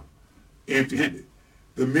before empty-handed.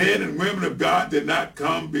 The men and women of God did not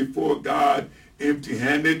come before God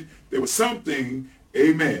empty-handed. There was something,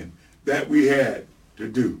 amen, that we had to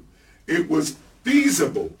do. It was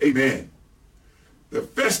feasible, amen. The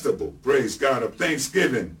festival, praise God, of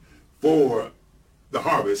Thanksgiving for the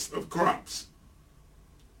harvest of crops.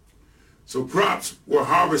 So crops were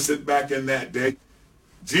harvested back in that day.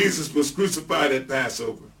 Jesus was crucified at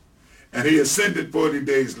Passover, and he ascended 40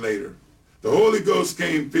 days later. The Holy Ghost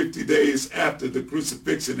came 50 days after the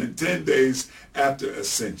crucifixion and 10 days after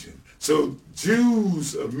ascension. So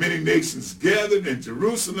Jews of many nations gathered in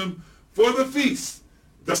Jerusalem for the feast.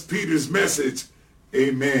 Thus Peter's message,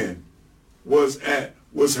 amen, was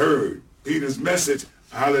heard. Peter's message,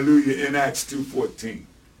 hallelujah, in Acts 2:14.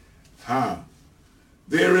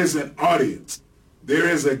 There is an audience. There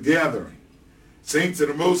is a gathering. Saints of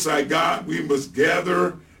the Most High God, we must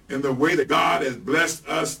gather in the way that God has blessed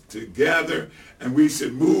us to gather, and we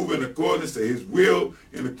should move in accordance to his will,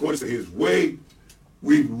 in accordance to his way.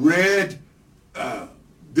 We've read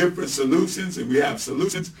different solutions, and we have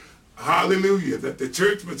solutions, hallelujah, that the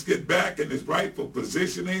church must get back in its rightful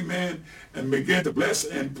position, amen, and begin to bless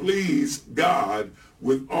and please God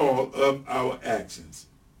with all of our actions.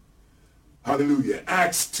 Hallelujah.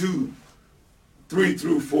 Acts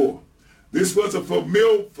 2:3-4. This was a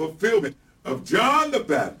fulfillment of John the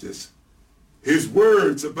Baptist, his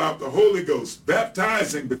words about the Holy Ghost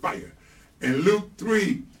baptizing with fire in Luke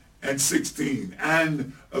 3:16,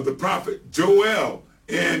 and of the prophet Joel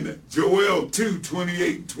in Joel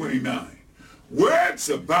 2:28-29. Words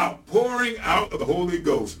about pouring out of the Holy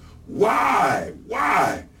Ghost. Why?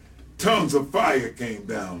 Tongues of fire came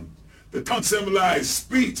down. The tongue symbolized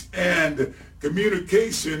speech and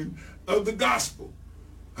communication of the gospel.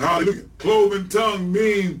 Hallelujah. Cloven tongue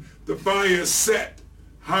mean the fire set.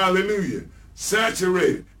 Hallelujah.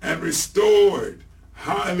 Saturated and restored.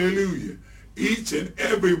 Hallelujah. Each and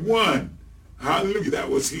every one. Hallelujah. That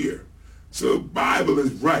was here. So Bible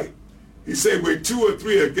is right. He said where 2 or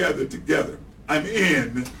 3 are gathered together, I'm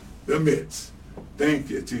in the midst. Thank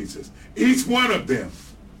you, Jesus. Each one of them,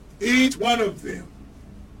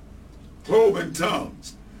 cloven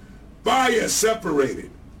tongues, fire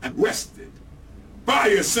separated and rested.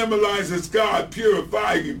 Fire symbolizes God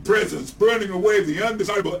purifying presence, burning away the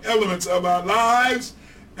undesirable elements of our lives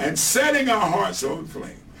and setting our hearts on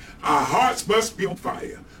flame. Our hearts must be on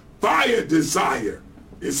fire. Fire desire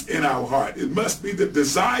is in our heart. It must be the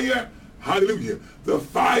desire, hallelujah, the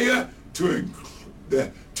fire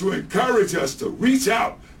to encourage us to reach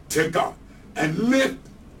out to God and lift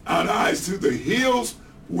our eyes to the hills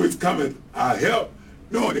which cometh our help,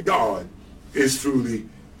 knowing that God is truly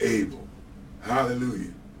able.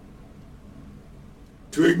 Hallelujah.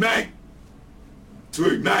 To ignite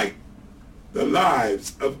the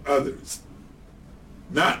lives of others.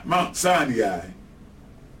 Not Mount Sinai.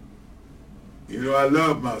 You know, I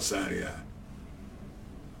love Mount Sinai.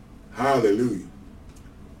 Hallelujah.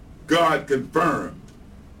 God confirmed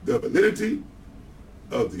the validity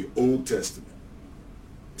of the Old Testament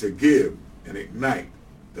to give and ignite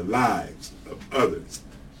the lives of others,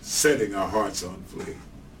 setting our hearts on flame.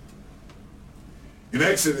 In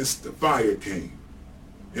Exodus, the fire came.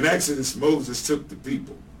 In Exodus, Moses took the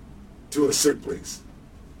people to a certain place.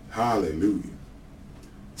 Hallelujah.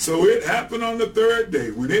 So it happened on the 3rd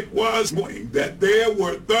day, when it was morning, that there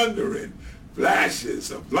were thunder and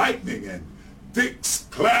flashes of lightning and thick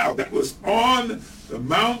cloud that was on the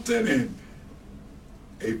mountain, and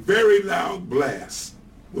a very loud blast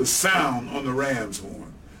was sound on the ram's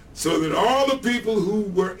horn, so that all the people who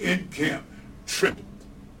were in camp trembled.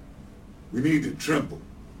 We need to tremble.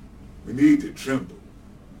 We need to tremble.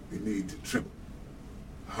 We need to tremble.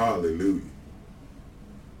 Hallelujah.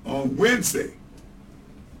 On Wednesday,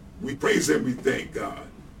 we praise and we thank God.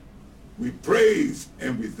 We praise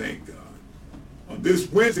and we thank God. On this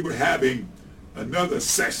Wednesday, we're having another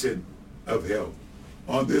session of health.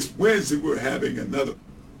 On this Wednesday, we're having another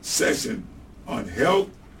session on health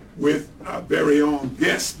with our very own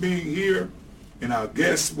guests being here. And our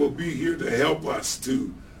guests will be here to help us,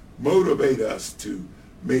 to motivate us to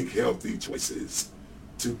make healthy choices,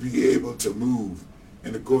 to be able to move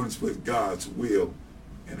in accordance with God's will,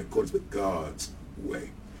 in accordance with God's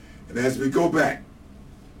way. And as we go back,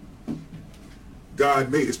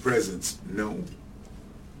 God made his presence known.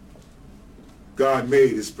 God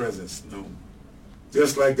made his presence known.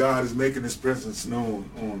 Just like God is making his presence known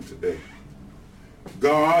on today.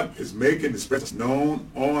 God is making his presence known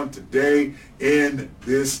on today in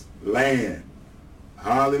this land.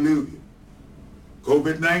 Hallelujah.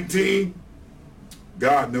 COVID-19,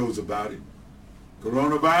 God knows about it.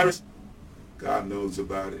 Coronavirus, God knows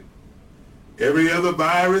about it. Every other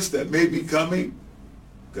virus that may be coming,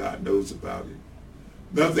 God knows about it.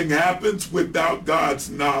 Nothing happens without God's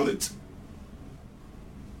knowledge.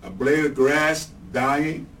 A blade of grass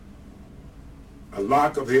dying, a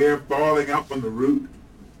lock of hair falling out from the root,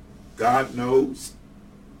 God knows.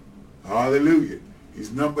 Hallelujah.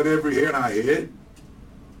 He's numbered every hair in our head.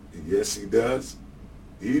 And yes, he does.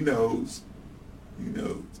 He knows. He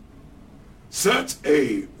knows. Such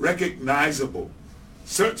recognizable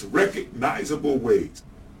ways.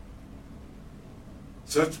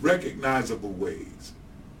 Such recognizable ways.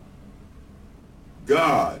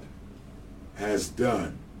 God has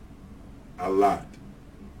done a lot.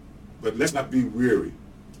 But let's not be weary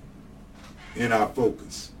in our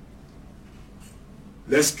focus.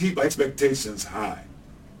 Let's keep our expectations high.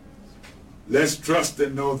 Let's trust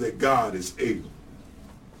and know that God is able.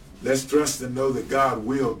 Let's trust and know that God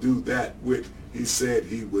will do that which he said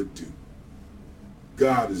he would do.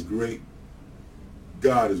 God is great.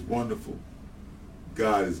 God is wonderful.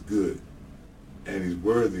 God is good. And he's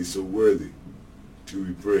worthy, so worthy to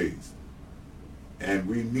be praised. And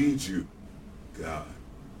we need you, God.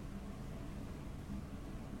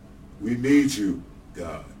 We need you,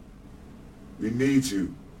 God. We need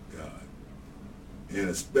you, God, in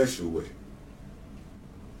a special way.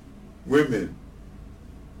 Women,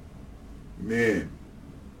 men,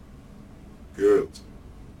 girls,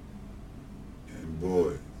 and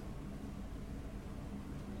boys.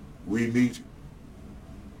 We need you.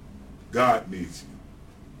 God needs you.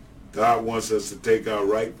 God wants us to take our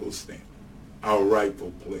rightful stand, our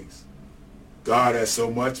rightful place. God has so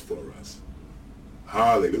much for us.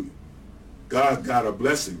 Hallelujah. God's got a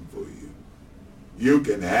blessing for you. You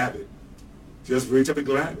can have it. Just reach up and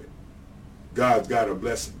grab it. God's got a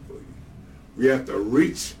blessing for you. We have to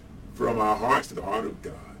reach from our hearts to the heart of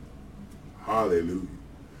God. Hallelujah.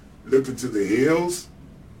 Looking to the hills.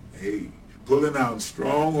 Hey, pulling out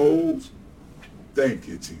strongholds. Thank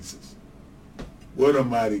you, Jesus. What a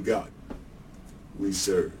mighty God we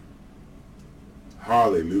serve.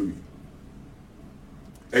 Hallelujah.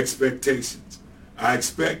 Expectations. I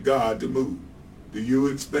expect God to move. Do you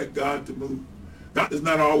expect God to move? God does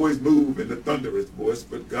not always move in the thunderous voice,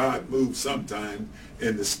 but God moves sometimes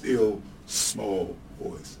in the still small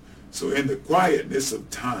voice. So in the quietness of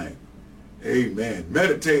time, amen,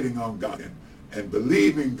 meditating on God and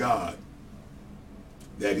believing God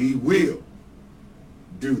that he will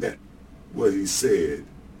do that what he said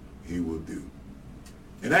he will do.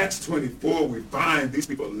 In Acts 24, we find these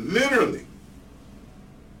people literally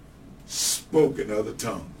spoke in other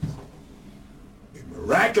tongues. A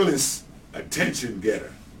miraculous attention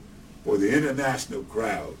getter for the international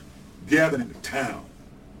crowd gathered in the town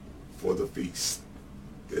for the feast.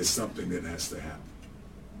 There's something that has to happen.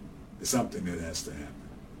 There's something that has to happen.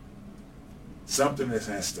 Something that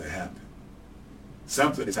has to happen.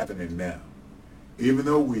 Something is happening now. Even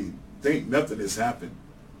though we think nothing has happened,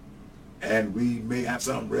 and we may have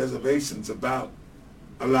some reservations about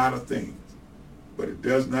a lot of things, but it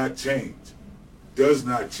does not change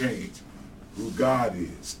who God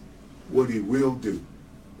is, what he will do,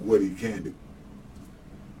 what he can do.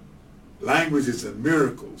 Languages and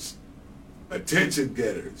miracles, attention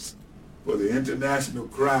getters for the international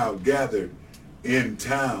crowd gathered in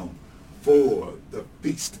town for the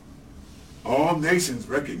feast. All nations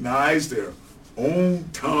recognize their own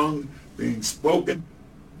tongue being spoken,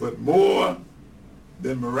 but more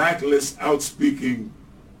than miraculous outspeaking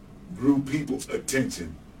drew people's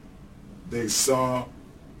attention. They saw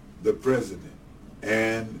the president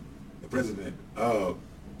and the president of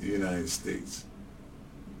the United States.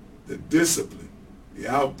 The discipline, the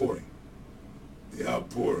outpouring,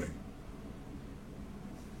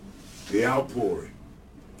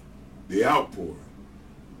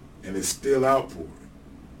 and it's still outpouring.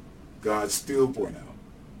 God's still pouring out.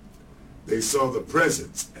 They saw the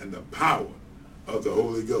presence and the power of the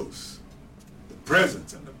Holy Ghost. The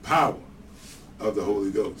presence and the power of the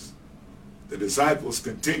Holy Ghost. The disciples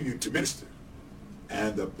continued to minister,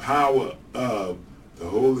 and the power of the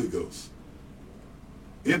Holy Ghost,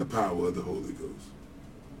 in the power of the Holy Ghost,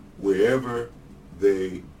 wherever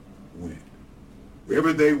they went.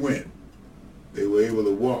 Wherever they went, they were able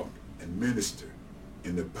to walk and minister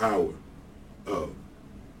in the power of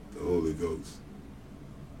the Holy Ghost.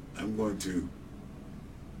 I'm going to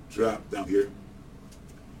drop down here.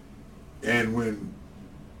 And when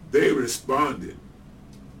they responded,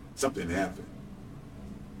 something happened.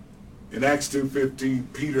 In Acts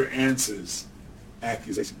 2:15, Peter answers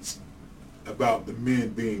accusations about the men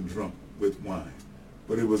being drunk with wine.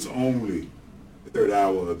 But it was only the third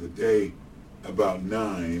hour of the day, about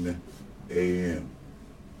 9 a.m.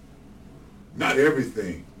 Not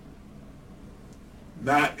everything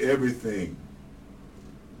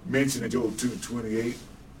mentioned in Joel 2:28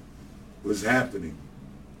 was happening.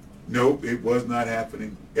 Nope, it was not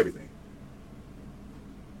happening, everything.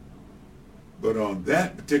 But on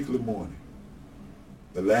that particular morning,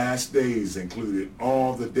 the last days included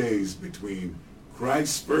all the days between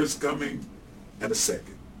Christ's first coming and the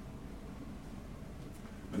second.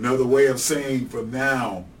 Another way of saying from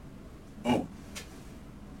now on,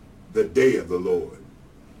 the day of the Lord.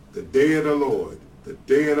 The day of the Lord. The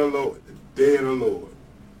day of the Lord. The day of the Lord.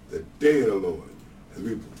 The day of the Lord. As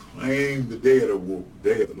we proclaim the day of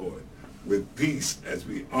the Lord with peace, as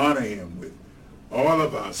we honor him with all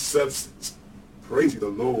of our substance. Praise the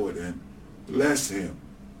Lord and bless him.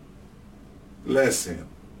 Bless him,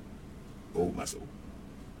 oh my soul.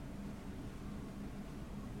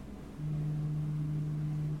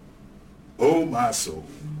 Oh my soul.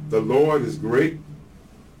 The Lord is great.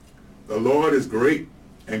 The Lord is great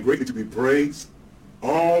and greatly to be praised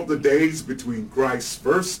all the days between Christ's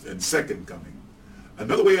first and second coming.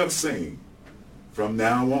 Another way of saying, from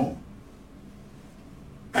now on.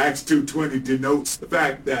 Acts 2:20 denotes the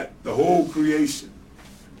fact that the whole creation,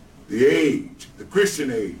 the age, the Christian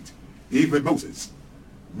age, even Moses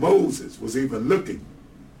was even looking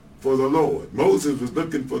for the Lord. Moses was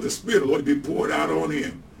looking for the Spirit of the Lord to be poured out on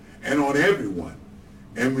him and on everyone.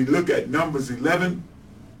 And we look at Numbers 11,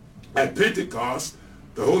 at Pentecost,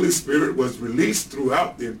 the Holy Spirit was released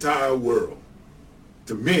throughout the entire world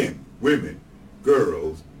to men, women,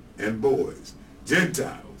 girls, and boys,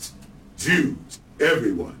 Gentiles, Jews,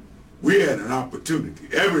 everyone. We had an opportunity.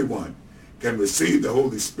 Everyone can receive the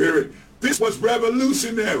Holy Spirit. This was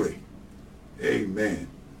revolutionary. Amen.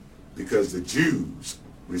 Because the Jews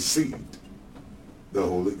received the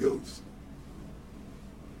Holy Ghost.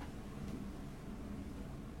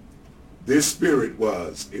 This Spirit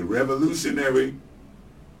was a revolutionary.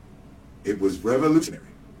 It was revolutionary.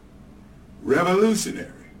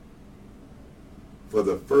 Revolutionary for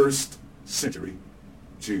the first century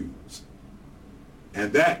Jews.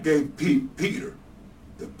 And that gave Peter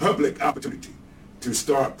the public opportunity to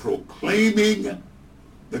start proclaiming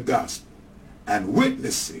the gospel and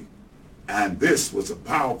witnessing. And this was a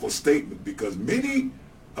powerful statement because many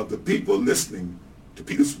of the people listening to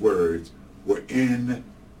Peter's words were in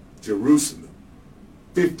Jerusalem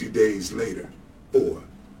 50 days later for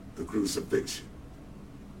the crucifixion.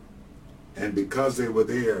 And because they were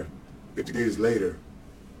there 50 days later,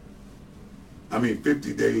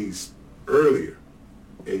 50 days earlier,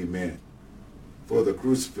 amen, for the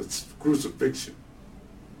crucifixion.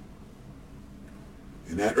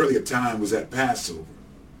 And that earlier time was at Passover.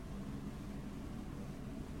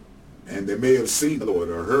 And they may have seen the Lord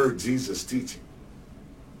or heard Jesus teaching.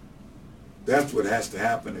 That's what has to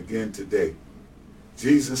happen again today.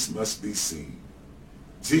 Jesus must be seen.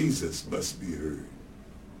 Jesus must be heard.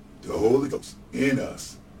 The Holy Ghost in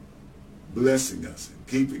us, blessing us and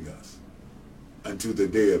keeping us unto the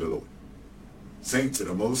day of the Lord. Saints of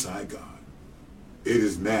the Most High God, it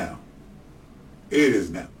is now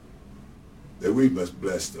that we must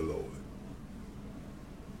bless the Lord.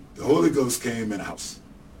 The Holy Ghost came in the house.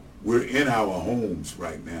 We're in our homes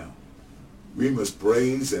right now. We must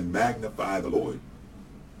praise and magnify the Lord.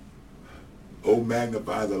 Oh,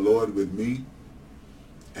 magnify the Lord with me,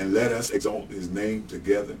 and let us exalt his name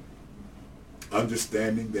together,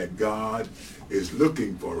 understanding that God is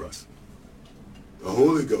looking for us. The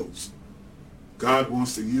Holy Ghost. God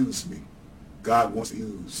wants to use me. God wants to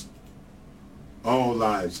use. All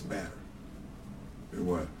lives matter.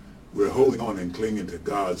 We're holding on and clinging to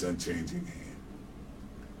God's unchanging hand.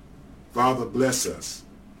 Father, bless us.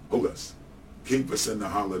 Hold us. Keep us in the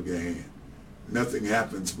hollow of your hand. Nothing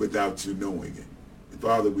happens without you knowing it. And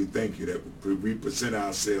Father, we thank you that we present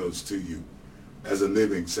ourselves to you as a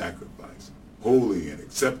living sacrifice, holy and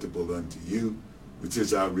acceptable unto you, which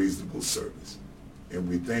is our reasonable service. And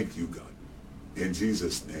we thank you, God. In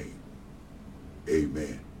Jesus' name,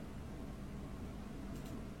 amen.